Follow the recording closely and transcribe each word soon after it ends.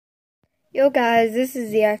Yo guys, this is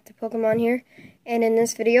the Active Pokemon here, and in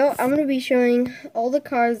this video, I'm going to be showing all the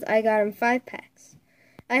cards I got in 5 packs.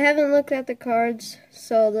 I haven't looked at the cards,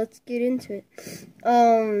 so let's get into it.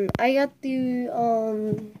 I got the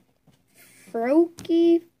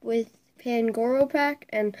Froakie with Pangoro pack,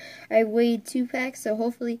 and I weighed 2 packs, so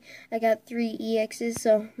hopefully I got 3 EXs,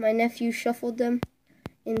 so my nephew shuffled them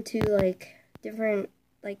into, different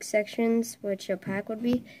sections, which a pack would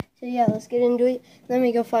be. So yeah, let's get into it. Let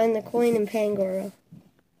me go find the coin in Pangoro.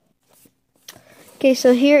 Okay,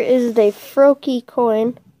 so here is the Froakie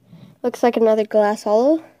coin. Looks like another glass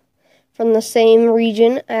hollow from the same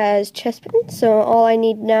region as Chespin. So all I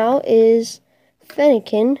need now is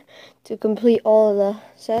Fennekin to complete all of the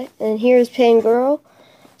set. And here's Pangoro.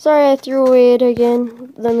 Sorry I threw away it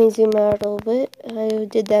again. Let me zoom out a little bit. I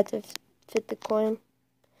did that to fit the coin.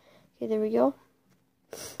 Okay, there we go.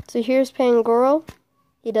 So here's Pangoro.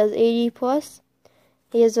 He does 80 plus.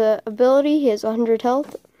 He has a ability. He has 100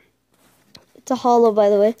 health. It's a hollow, by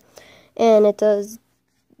the way. And it does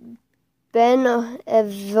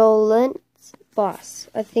Benevolent Boss.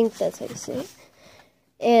 I think that's how you say it.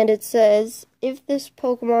 And it says, if this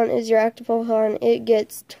Pokemon is your active Pokemon, it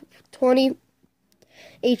gets 20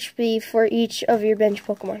 HP for each of your bench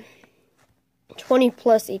Pokemon. 20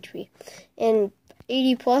 plus HP. And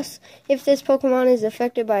 80 plus, if this Pokemon is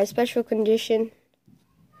affected by a special condition,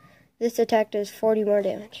 this attack does 40 more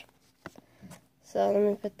damage. So let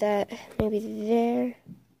me put that maybe there.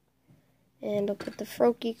 And I'll put the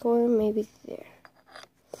Froakie coin maybe there.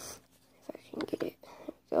 If I can get it.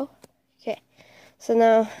 There we go. Okay. So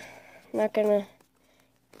now, I'm not gonna...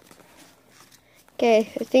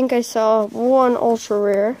 Okay, I think I saw one ultra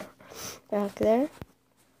rare back there.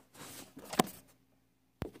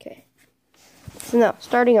 Okay. So now,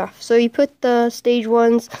 starting off. So you put the stage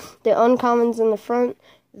 1s, the uncommons in the front,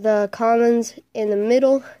 the commons in the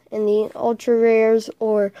middle, and the ultra rares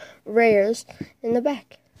or rares in the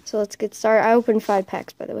back. So let's get started. I opened 5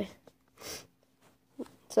 packs, by the way.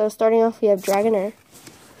 So starting off, we have Dragonair,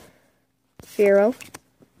 Fearow,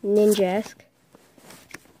 Ninjask,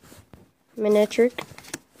 Manectric,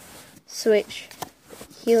 Switch,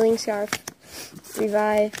 Healing Scarf,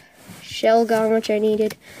 Revive, Shelgon, which I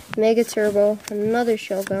needed, Mega Turbo, another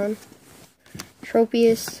Shelgon,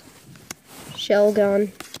 Tropius,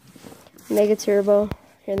 Shelgon, Mega Turbo.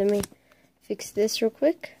 Here, let me fix this real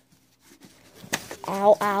quick.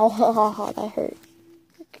 Ow, ow, that hurt.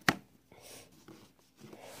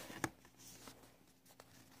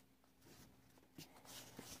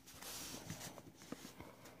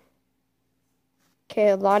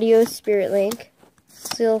 Okay, Latios, Spirit Link,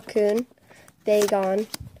 Silcoon, Bagon,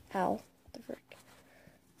 ow, the frick,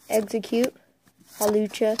 Execute,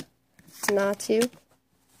 Hawlucha, Natu,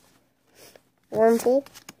 Wurmple,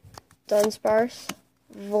 Dunsparce,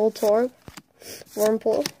 Voltorb,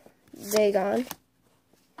 Wurmple, Bagon,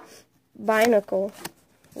 Binacle,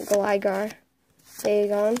 Gligar,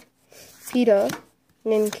 Bagon, Pita,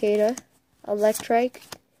 Nincada, Electrike,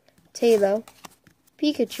 Tailo,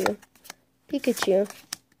 Pikachu,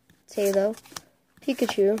 Tailo,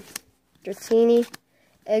 Pikachu, Dratini,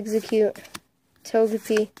 Execute,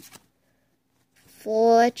 Togepi,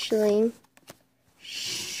 Fletchling,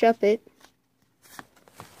 Shuppet,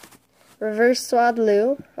 Reverse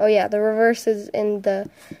Swadloon. Oh yeah, the reverse is in the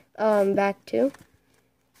back too.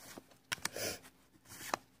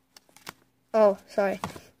 Oh, sorry.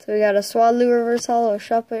 So we got a Swadloon reverse hollow, a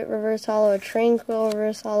Shuppet reverse hollow, a Tranquil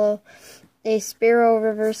reverse hollow, a Spearow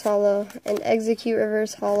reverse hollow, an Execute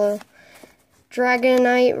reverse hollow,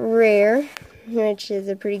 Dragonite rare, which is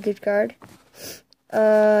a pretty good card.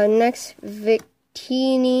 Next,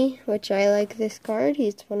 Victini, which I like this card.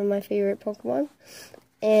 He's one of my favorite Pokemon.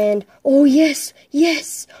 And, oh yes,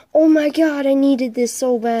 yes! Oh my god, I needed this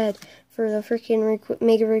so bad for the freaking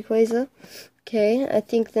Mega Rayquaza. Okay, I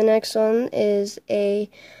think the next one is a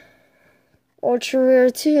ultra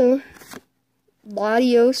rare too.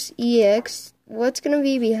 Latios EX. What's gonna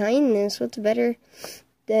be behind this? What's better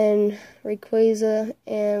than Rayquaza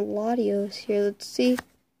and Latios? Here, let's see.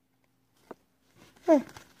 Huh.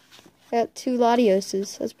 Got 2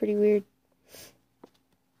 Latioses. That's pretty weird.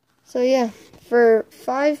 So yeah, for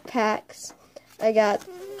 5 packs, I got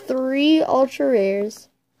 3 ultra rares,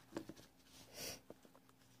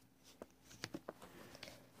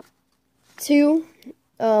 2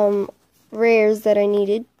 rares that I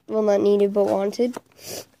needed, well not needed but wanted,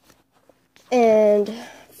 and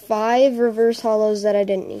 5 reverse hollows that I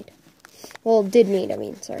didn't need. Well, did need, I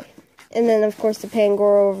mean, sorry. And then of course the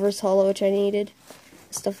Pangoro reverse hollow, which I needed,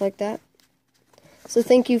 stuff like that. So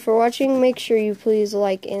thank you for watching. Make sure you please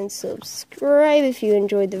like and subscribe if you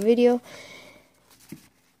enjoyed the video.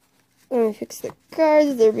 Let me fix the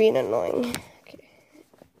cards. They're being annoying. Okay.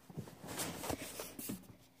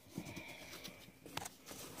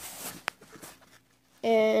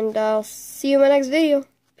 And I'll see you in my next video.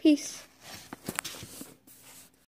 Peace.